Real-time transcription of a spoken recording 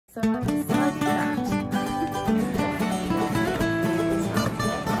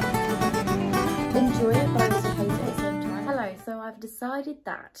decided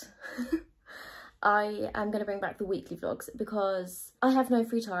that I am going to bring back the weekly vlogs because I have no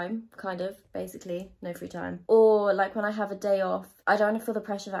free time, kind of, basically, no free time. Or like when I have a day off, I don't want to feel the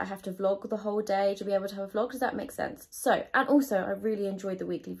pressure that I have to vlog the whole day to be able to have a vlog. Does that make sense? So, and also I really enjoyed the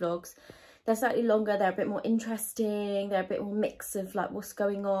weekly vlogs. They're slightly longer, they're a bit more interesting, they're a bit more mix of like what's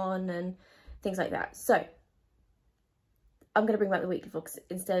going on and things like that. So I'm going to bring back the weekly vlogs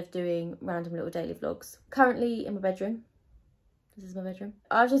instead of doing random little daily vlogs. Currently in my bedroom. This is my bedroom.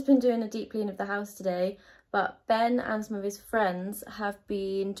 I've just been doing a deep clean of the house today, but Ben and some of his friends have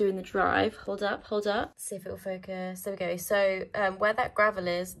been doing the drive. Hold up, hold up. See if it will focus. There we go. So where that gravel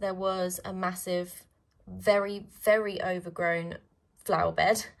is, there was a massive, very, very overgrown flower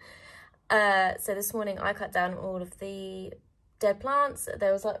bed. So this morning I cut down all of the dead plants.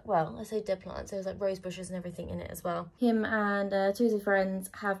 There was like, well, I say dead plants, there was like rose bushes and everything in it as well. Him and two of his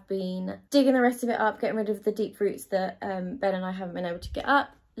friends have been digging the rest of it up, getting rid of the deep roots that Ben and I haven't been able to get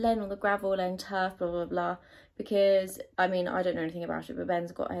up, laying all the gravel, laying turf, blah blah blah, because I mean I don't know anything about it, but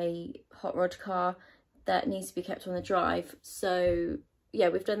Ben's got a hot rod car that needs to be kept on the drive, so yeah,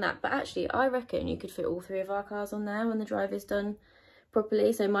 we've done that. But actually I reckon you could fit all three of our cars on there when the drive is done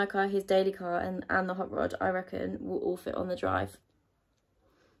properly. So my car, his daily car, and the hot rod, I reckon will all fit on the drive.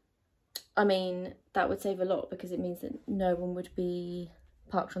 I mean, that would save a lot because it means that no one would be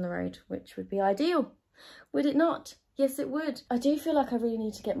parked on the road, which would be ideal. Would it not? Yes, it would. I do feel like I really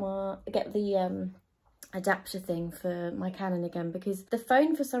need to get the adapter thing for my Canon again, because the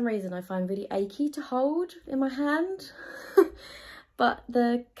phone for some reason I find really achy to hold in my hand. But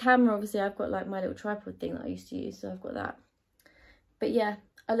the camera, obviously I've got like my little tripod thing that I used to use, so I've got that. But yeah,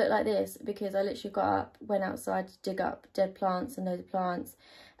 I look like this because I literally got up, went outside to dig up dead plants and loads of plants,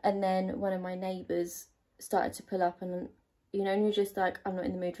 and then one of my neighbours started to pull up, and you know, and you're just like, I'm not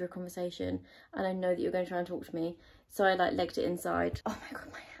in the mood for a conversation and I know that you're going to try and talk to me. So I like legged it inside. Oh my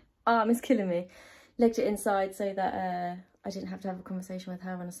god, my arm is killing me. Legged it inside so that I didn't have to have a conversation with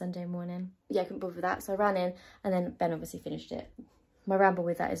her on a Sunday morning. Yeah, I couldn't bother with that, so I ran in, and then Ben obviously finished it. My ramble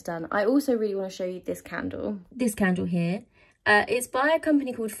with that is done. I also really want to show you this candle. This candle here. It's by a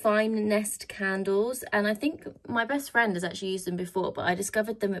company called Fine Nest Candles, and I think my best friend has actually used them before, but I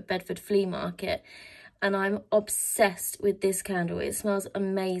discovered them at Bedford Flea Market and I'm obsessed with this candle. It smells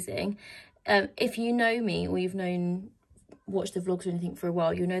amazing. If you know me, or you've watched the vlogs or anything for a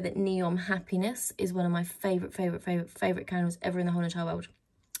while, you'll know that Neon Happiness is one of my favourite candles ever in the whole entire world,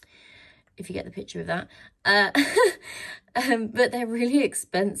 if you get the picture of that. But they're really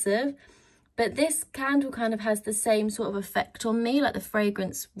expensive. But this candle kind of has the same sort of effect on me, like the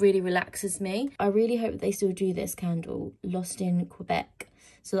fragrance really relaxes me. I really hope that they still do this candle, Lost in Quebec,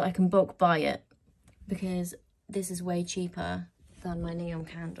 so that I can bulk buy it, because this is way cheaper than my neon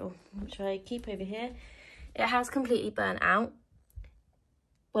candle, which I keep over here. It has completely burnt out.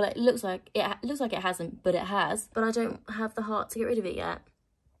 Well, it looks like it hasn't, but it has. But I don't have the heart to get rid of it yet,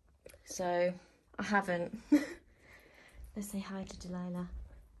 so I haven't. Let's say hi to Delilah.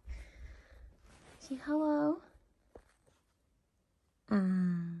 Say hello. Are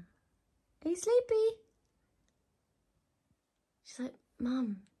you sleepy? She's like,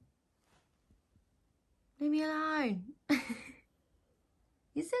 Mum, leave me alone.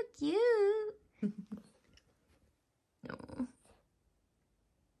 You're so cute. No.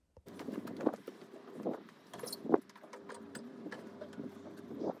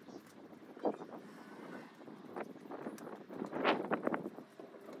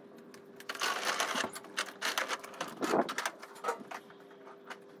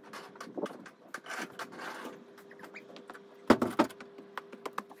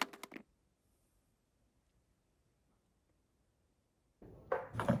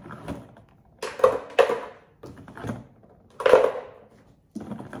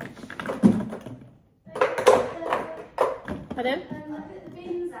 Pardon? I put the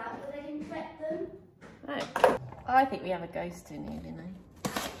bins out so they can collect them. Oh. I think we have a ghost in here, didn't I?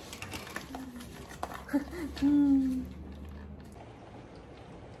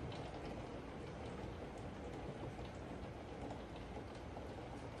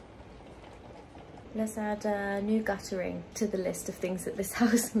 Let's add new guttering to the list of things that this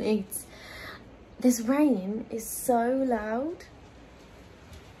house needs. This rain is so loud.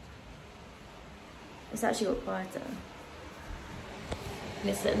 It's actually got quieter.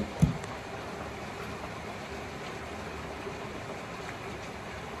 Listen.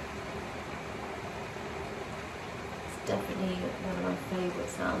 It's definitely one of my favourite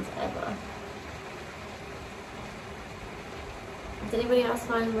sounds ever. Does anybody else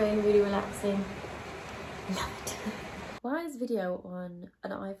find rain really relaxing? Love it. Why is video on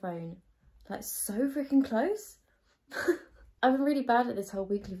an iPhone like so freaking close? I've been really bad at this whole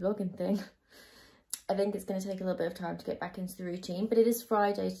weekly vlogging thing. I think it's going to take a little bit of time to get back into the routine, but it is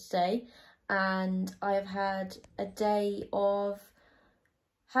Friday today and I've had a day of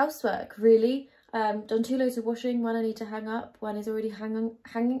housework, really. Done 2 loads of washing, one I need to hang up, one is already hung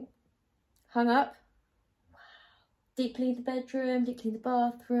up. Deep clean the bedroom, deep clean the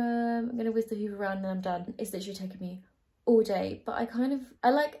bathroom. I'm going to whiz the hoover around and I'm done. It's literally taken me all day, but I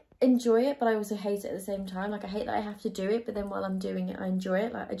like enjoy it, but I also hate it at the same time. Like I hate that I have to do it, but then while I'm doing it I enjoy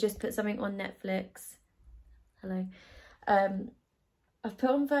it. Like I just put something on Netflix. Hello. I've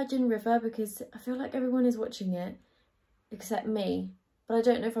put on Virgin River because I feel like everyone is watching it except me, but I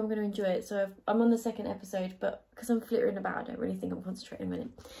don't know if I'm going to enjoy it. So I'm on the 2nd episode, but because I'm flittering about I don't really think I'm concentrating a minute.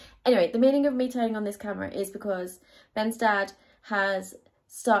 Anyway, the meaning of me turning on this camera is because Ben's dad has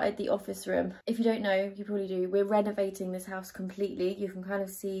started the office room. If you don't know, you probably do, we're renovating this house completely. You can kind of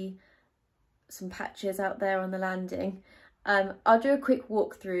see some patches out there on the landing. I'll do a quick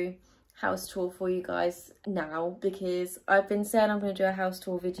walkthrough house tour for you guys now because I've been saying I'm going to do a house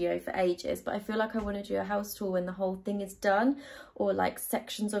tour video for ages, but I feel like I want to do a house tour when the whole thing is done or like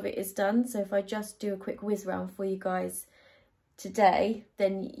sections of it is done. So if I just do a quick whiz round for you guys today,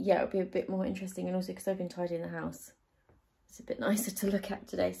 then yeah, it'll be a bit more interesting, and also because I've been tidying the house, it's a bit nicer to look at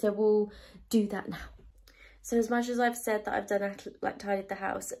today. So we'll do that now. So as much as I've said that I've done like tidied the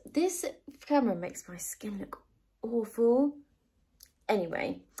house, this camera makes my skin look awful.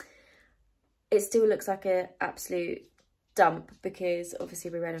 Anyway, it still looks like an absolute dump because obviously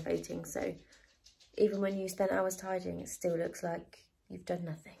we're renovating. So even when you spend hours tidying, it still looks like you've done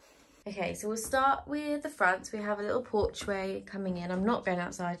nothing. Okay, so we'll start with the front. So we have a little porchway coming in. I'm not going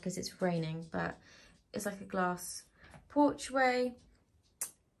outside because it's raining, but it's like a glass porchway.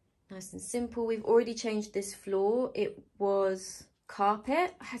 Nice and simple. We've already changed this floor. It was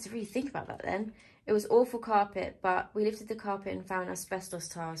carpet. I had to really think about that then. It was awful carpet, but we lifted the carpet and found asbestos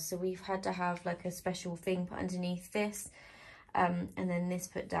tiles. So we've had to have like a special thing put underneath this, and then this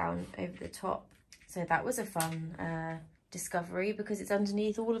put down over the top. So that was a fun discovery because it's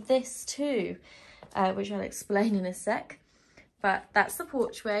underneath all of this too, which I'll explain in a sec. But that's the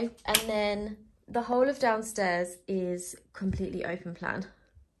porchway, and then the whole of downstairs is completely open plan.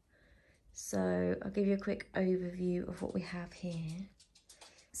 So I'll give you a quick overview of what we have here.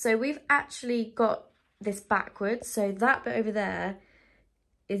 So we've actually got this backwards. So that bit over there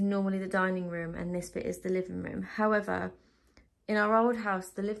is normally the dining room and this bit is the living room. However, in our old house,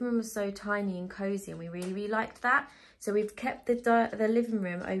 the living room was so tiny and cozy and we really liked that. So we've kept the living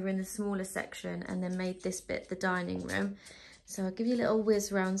room over in the smaller section and then made this bit the dining room. So I'll give you a little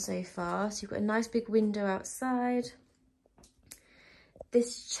whiz round so far. So you've got a nice big window outside.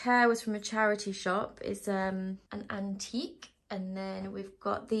 This chair was from a charity shop. It's an antique. And then we've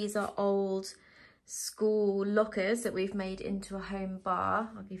got, these are old school lockers that we've made into a home bar.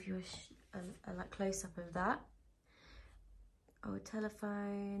 I'll give you a like close up of that. Oh,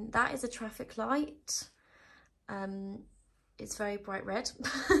 telephone. That is a traffic light. It's very bright red,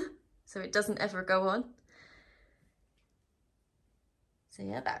 so it doesn't ever go on. So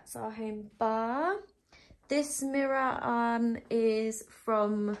yeah, that's our home bar. This mirror is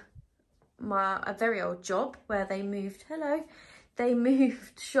from a very old job where they moved, they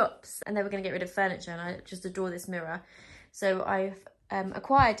moved shops and they were going to get rid of furniture, and I just adore this mirror. So I've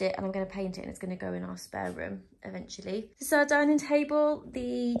acquired it and I'm going to paint it, and it's going to go in our spare room eventually. This is our dining table.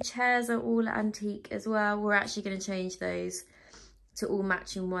 The chairs are all antique as well. We're actually going to change those to all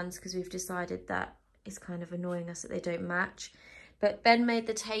matching ones because we've decided that it's kind of annoying us that they don't match. But Ben made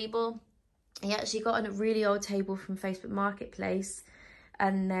the table. He actually got a really old table from Facebook Marketplace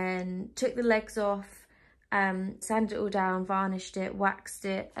and then took the legs off, sanded it all down, varnished it, waxed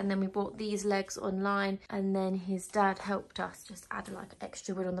it, and then we bought these legs online, and then his dad helped us just add like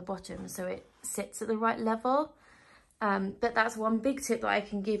extra wood on the bottom so it sits at the right level. But that's one big tip that I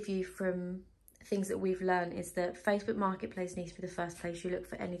can give you from things that we've learned, is that Facebook Marketplace needs to be the first place you look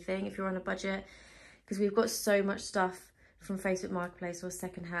for anything if you're on a budget, because we've got so much stuff from Facebook Marketplace or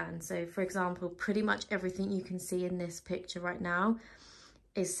secondhand. So for example, pretty much everything you can see in this picture right now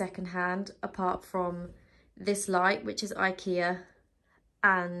is secondhand, apart from this light, which is IKEA,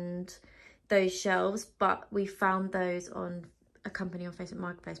 and those shelves, but we found those on a company on Facebook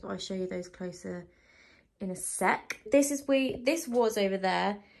Marketplace, but I'll show you those closer in a sec. This was over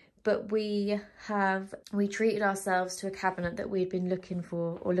there, but we treated ourselves to a cabinet that we'd been looking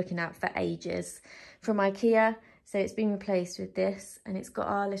at for ages from IKEA. So it's been replaced with this, and it's got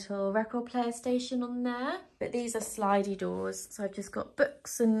our little record player station on there. But these are slidey doors. So I've just got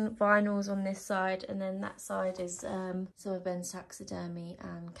books and vinyls on this side, and then that side is some of Ben's taxidermy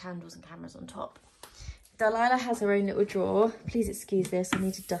and candles and cameras on top. Delilah has her own little drawer. Please excuse this, I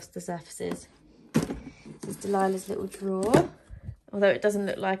need to dust the surfaces. This is Delilah's little drawer. Although it doesn't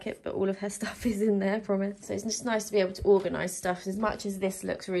look like it, but all of her stuff is in there, I promise. So it's just nice to be able to organise stuff. As much as this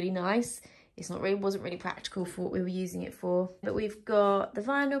looks really nice, wasn't really practical for what we were using it for. But we've got the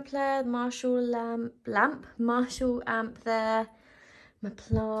vinyl player, Marshall amp there, my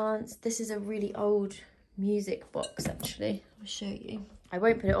plants. This is a really old music box, actually. I'll show you. I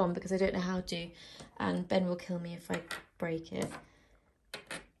won't put it on because I don't know how to, and Ben will kill me if I break it.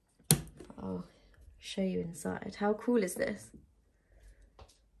 I'll show you inside. How cool is this?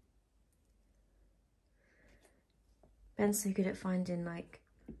 Ben's so good at finding like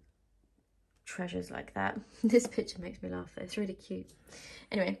treasures like that. This picture makes me laugh though, it's really cute.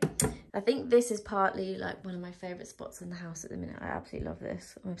 Anyway, I think this is partly like one of my favourite spots in the house at the minute. I absolutely love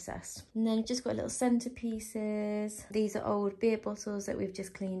this, I'm obsessed. And then you've just got little centerpieces. These are old beer bottles that we've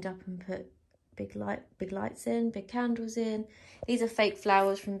just cleaned up and put big lights in, big candles in. These are fake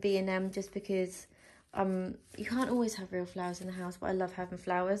flowers from B&M just because you can't always have real flowers in the house, but I love having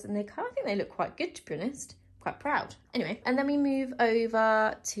flowers, and I think they look quite good, to be honest. Quite proud. Anyway, and then we move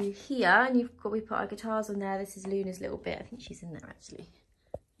over to here, and we put our guitars on there. This is Luna's little bit. I think she's in there actually,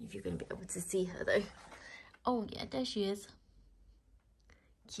 if you're going to be able to see her though. Oh yeah, there she is.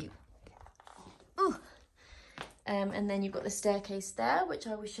 Cute. Oh. And then you've got the staircase there, which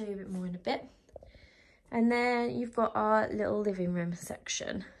I will show you a bit more in a bit. And then you've got our little living room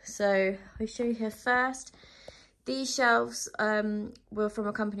section. So I'll show you here first. These shelves were from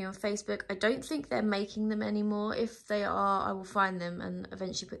a company on Facebook. I don't think they're making them anymore. If they are, I will find them and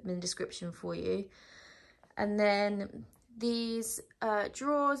eventually put them in the description for you. And then these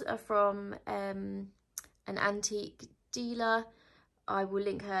drawers are from an antique dealer. I will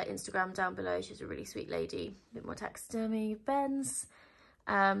link her Instagram down below. She's a really sweet lady. A bit more taxidermy, Ben's.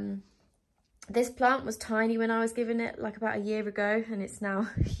 This plant was tiny when I was given it like about a year ago, and it's now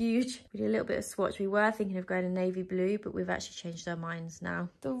huge. We did a little bit of swatch. We were thinking of going in navy blue, but we've actually changed our minds now.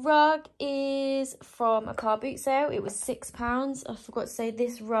 The rug is from a car boot sale. It was £6. I forgot to say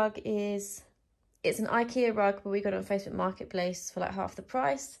this rug it's an IKEA rug, but we got it on Facebook Marketplace for like half the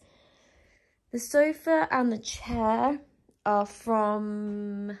price. The sofa and the chair are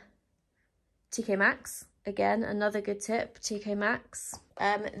from TK Maxx. Again, another good tip, TK Maxx.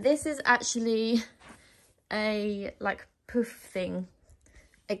 This is actually a like poof thing.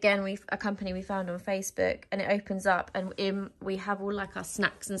 Again, a company we found on Facebook, and it opens up, and we have all like our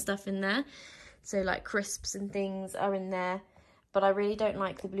snacks and stuff in there. So like crisps and things are in there, but I really don't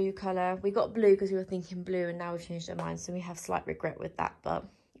like the blue colour. We got blue because we were thinking blue, and now we've changed our minds, so we have slight regret with that, but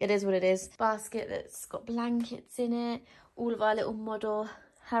it is what it is. Basket that's got blankets in it, all of our little model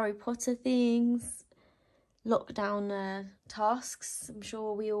Harry Potter things. Lockdown tasks. I'm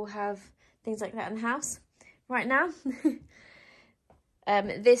sure we all have things like that in the house right now.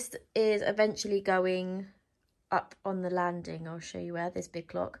 This is eventually going up on the landing. I'll show you where, this big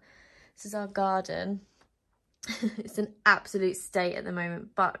clock. This is our garden. It's an absolute state at the moment,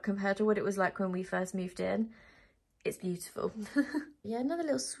 but compared to what it was like when we first moved in, it's beautiful. Yeah, another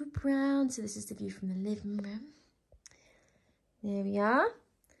little swoop around. So this is the view from the living room. There we are.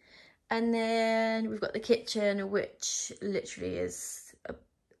 And then we've got the kitchen, which literally is a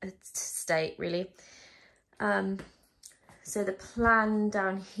state, really. So the plan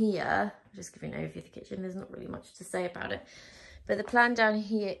down here, I'll just give you an overview of the kitchen. There's not really much to say about it. But the plan down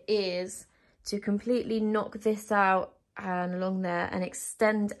here is to completely knock this out and along there and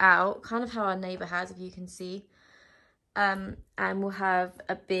extend out, kind of how our neighbour has, if you can see. And we'll have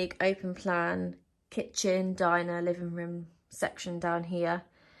a big open plan kitchen, diner, living room section down here.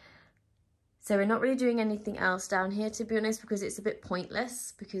 So we're not really doing anything else down here, to be honest, because it's a bit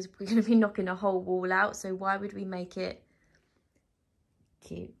pointless, because we're going to be knocking a whole wall out. So why would we make it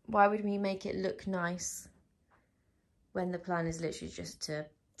cute? Why would we make it look nice when the plan is literally just to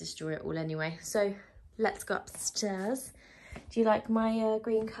destroy it all anyway? So let's go upstairs. Do you like my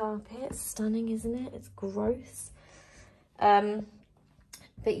green carpet? It's stunning, isn't it? It's gross. But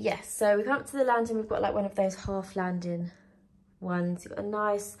yes, so we come up to the landing. We've got like one of those half landing ones. You've got a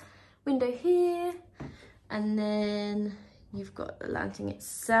nice window here, and then you've got the landing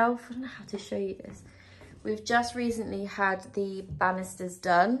itself. I don't know how to show you this. We've just recently had the banisters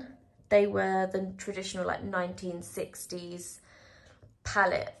done. They were the traditional like 1960s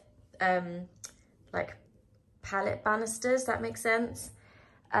pallet banisters, that makes sense.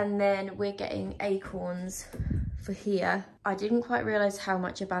 And then we're getting acorns for here. I didn't quite realise how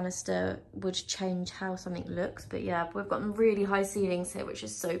much a banister would change how something looks, but yeah, we've got really high ceilings here, which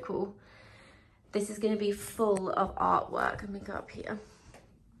is so cool. This is going to be full of artwork. Let me go up here.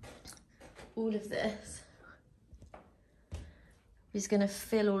 All of this We're just gonna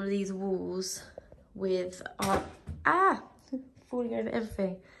fill all of these walls with art, falling over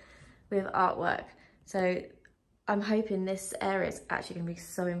everything, with artwork. So I'm hoping this area is actually gonna be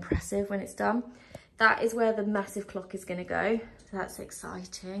so impressive when it's done. That is where the massive clock is gonna go. So that's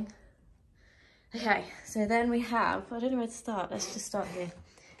exciting. Okay, so then we have, I don't know where to start. Let's just start here.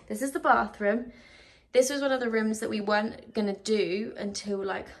 This is the bathroom. This was one of the rooms that we weren't gonna do until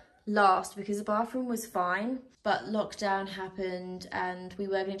like last, because the bathroom was fine, but lockdown happened and we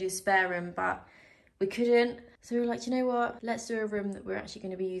were gonna do a spare room, but we couldn't. So we were like, you know what? Let's do a room that we're actually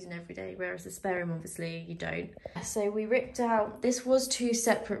gonna be using every day, whereas the spare room, obviously, you don't. So we ripped out, this was 2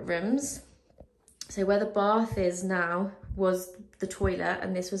 separate rooms. So where the bath is now was the toilet,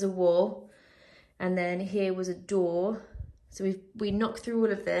 and this was a wall. And then here was a door. So we knocked through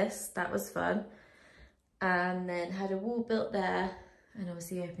all of this, that was fun. And then had a wall built there, and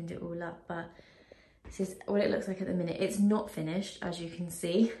obviously opened it all up. But this is what it looks like at the minute. It's not finished, as you can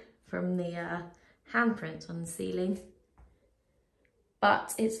see from the handprint on the ceiling.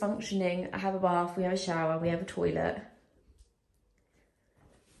 But it's functioning. I have a bath, we have a shower, we have a toilet.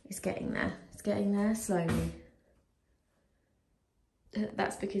 It's getting there. It's getting there slowly.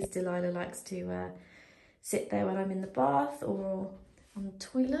 That's because Delilah likes to sit there when I'm in the bath or on the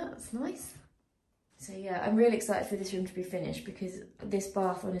toilet. That's nice. So yeah, I'm really excited for this room to be finished, because this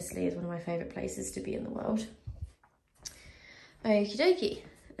bath honestly is one of my favourite places to be in the world. Okie dokie.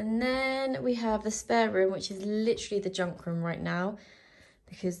 And then we have the spare room, which is literally the junk room right now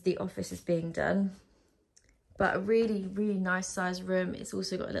because the office is being done. But a really, really nice sized room. It's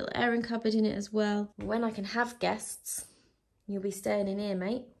also got a little airing cupboard in it as well. When I can have guests, you'll be staying in here,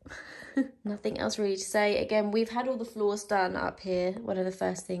 mate. Nothing else really to say. Again, we've had all the floors done up here. One of the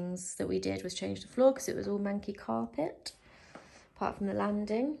first things that we did was change the floor because it was all manky carpet, apart from the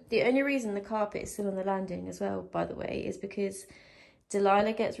landing. The only reason the carpet is still on the landing as well, by the way, is because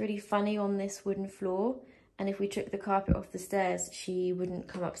Delilah gets really funny on this wooden floor. And if we took the carpet off the stairs, she wouldn't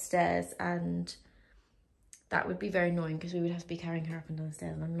come upstairs, and that would be very annoying because we would have to be carrying her up and down the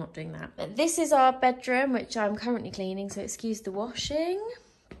stairs, and I'm not doing that. But this is our bedroom, which I'm currently cleaning, so excuse the washing.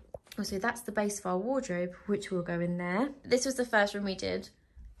 Also, that's the base of our wardrobe, which will go in there. This was the first room we did.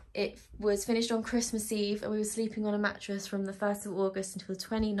 It was finished on Christmas Eve, and we were sleeping on a mattress from the 1st of August until the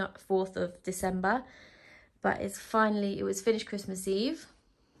 24th of December. But it was finished Christmas Eve.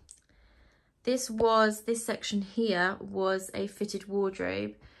 This section here was a fitted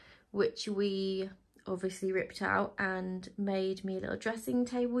wardrobe, which we obviously ripped out and made me a little dressing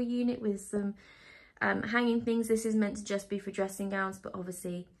table unit with some hanging things. This is meant to just be for dressing gowns, but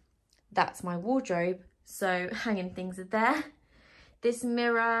obviously that's my wardrobe, so hanging things are there. This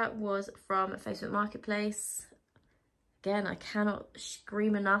mirror was from Facebook Marketplace. Again, I cannot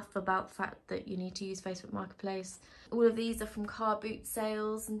scream enough about the fact that you need to use Facebook Marketplace. All of these are from car boot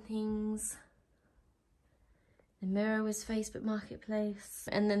sales and things. The mirror was Facebook Marketplace.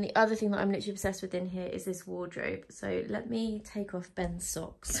 And then the other thing that I'm literally obsessed with in here is this wardrobe. So let me take off Ben's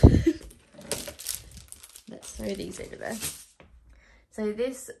socks. Let's throw these over there. So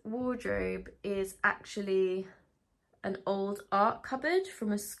this wardrobe is actually an old art cupboard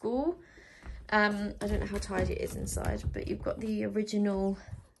from a school. I don't know how tidy it is inside, but you've got the original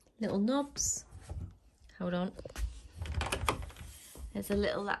little knobs. Hold on. There's a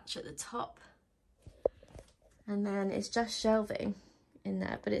little latch at the top. And then it's just shelving in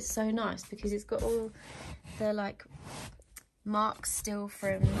there, but it's so nice because it's got all the like marks still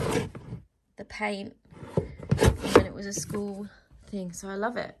from the paint from when it was a school thing. So I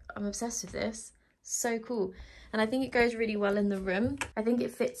love it. I'm obsessed with this. So cool. And I think it goes really well in the room. I think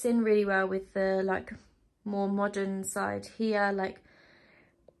it fits in really well with the like more modern side here, like,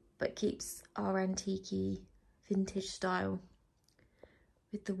 but keeps our antique-y vintage style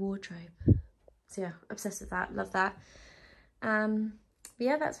with the wardrobe. So yeah, obsessed with that, love that. But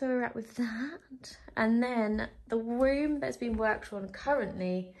yeah, that's where we're at with that. And then the room that's been worked on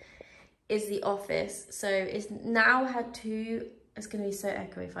currently is the office. So it's now had two, it's gonna be so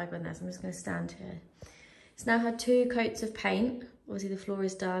echoey if I go in there, so I'm just gonna stand here. It's now had 2 coats of paint. Obviously the floor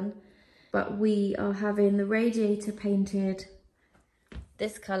is done, but we are having the radiator painted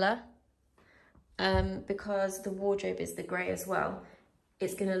this colour because the wardrobe is the grey as well.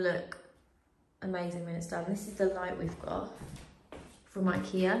 It's gonna look amazing when it's done. This is the light we've got from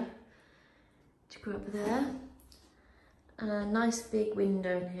IKEA to go up there. And a nice big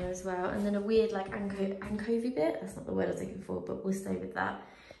window in here as well. And then a weird like anchovy bit. That's not the word I was looking for, but we'll stay with that.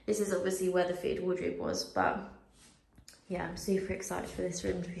 This is obviously where the fitted wardrobe was, but yeah, I'm super excited for this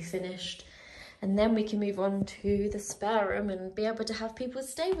room to be finished. And then we can move on to the spare room and be able to have people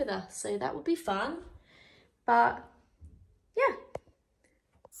stay with us. So that would be fun. But yeah,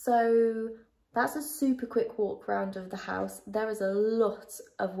 So that's a super quick walk round of the house. There is a lot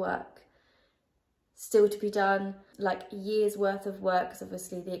of work still to be done, like years worth of work, because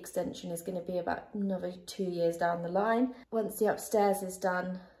obviously the extension is going to be about another 2 years down the line. Once the upstairs is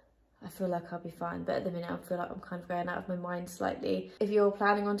done, I feel like I'll be fine, but at the minute I feel like I'm kind of going out of my mind slightly. If you're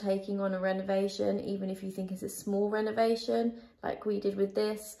planning on taking on a renovation, even if you think it's a small renovation like we did with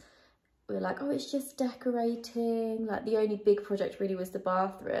this, we're like, oh, it's just decorating, like the only big project really was the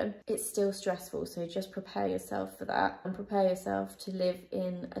bathroom. It's still stressful, so just prepare yourself for that and prepare yourself to live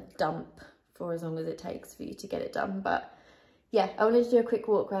in a dump for as long as it takes for you to get it done. But yeah, I wanted to do a quick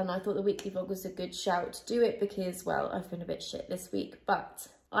walk around. I thought the weekly vlog was a good shout to do it because, well, I've been a bit shit this week, but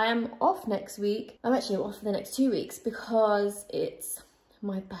I am off next week. I'm actually off for the next 2 weeks because it's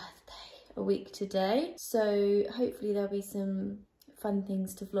my birthday a week today. So hopefully there'll be some fun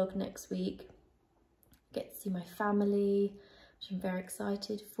things to vlog next week. Get to see my family, which I'm very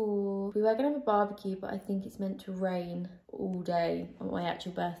excited for. We were gonna have a barbecue, but I think it's meant to rain all day on my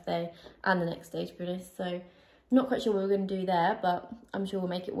actual birthday and the next day, to be honest. So not quite sure what we're gonna do there, but I'm sure we'll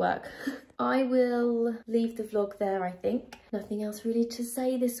make it work. I will leave the vlog there, I think. Nothing else really to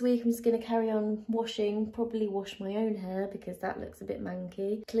say this week. I'm just gonna carry on washing, probably wash my own hair because that looks a bit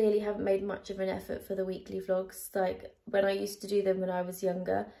manky. Clearly haven't made much of an effort for the weekly vlogs. Like when I used to do them when I was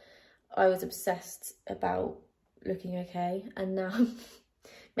younger, I was obsessed about looking okay, and now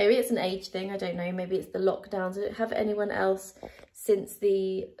maybe it's an age thing, I don't know, maybe it's the lockdowns. I don't have anyone else since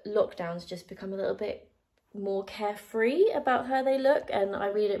the lockdowns just become a little bit more carefree about how they look, and I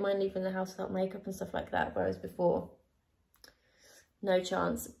really don't mind leaving the house without makeup and stuff like that, whereas before, no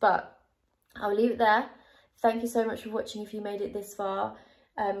chance. But I'll leave it there. Thank you so much for watching if you made it this far.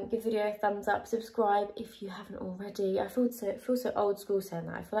 Give the video a thumbs up, subscribe if you haven't already. I feel so old school saying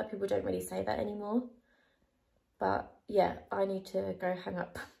that. I feel like people don't really say that anymore. But yeah, I need to go hang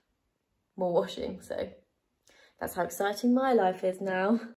up more washing, so that's how exciting my life is now.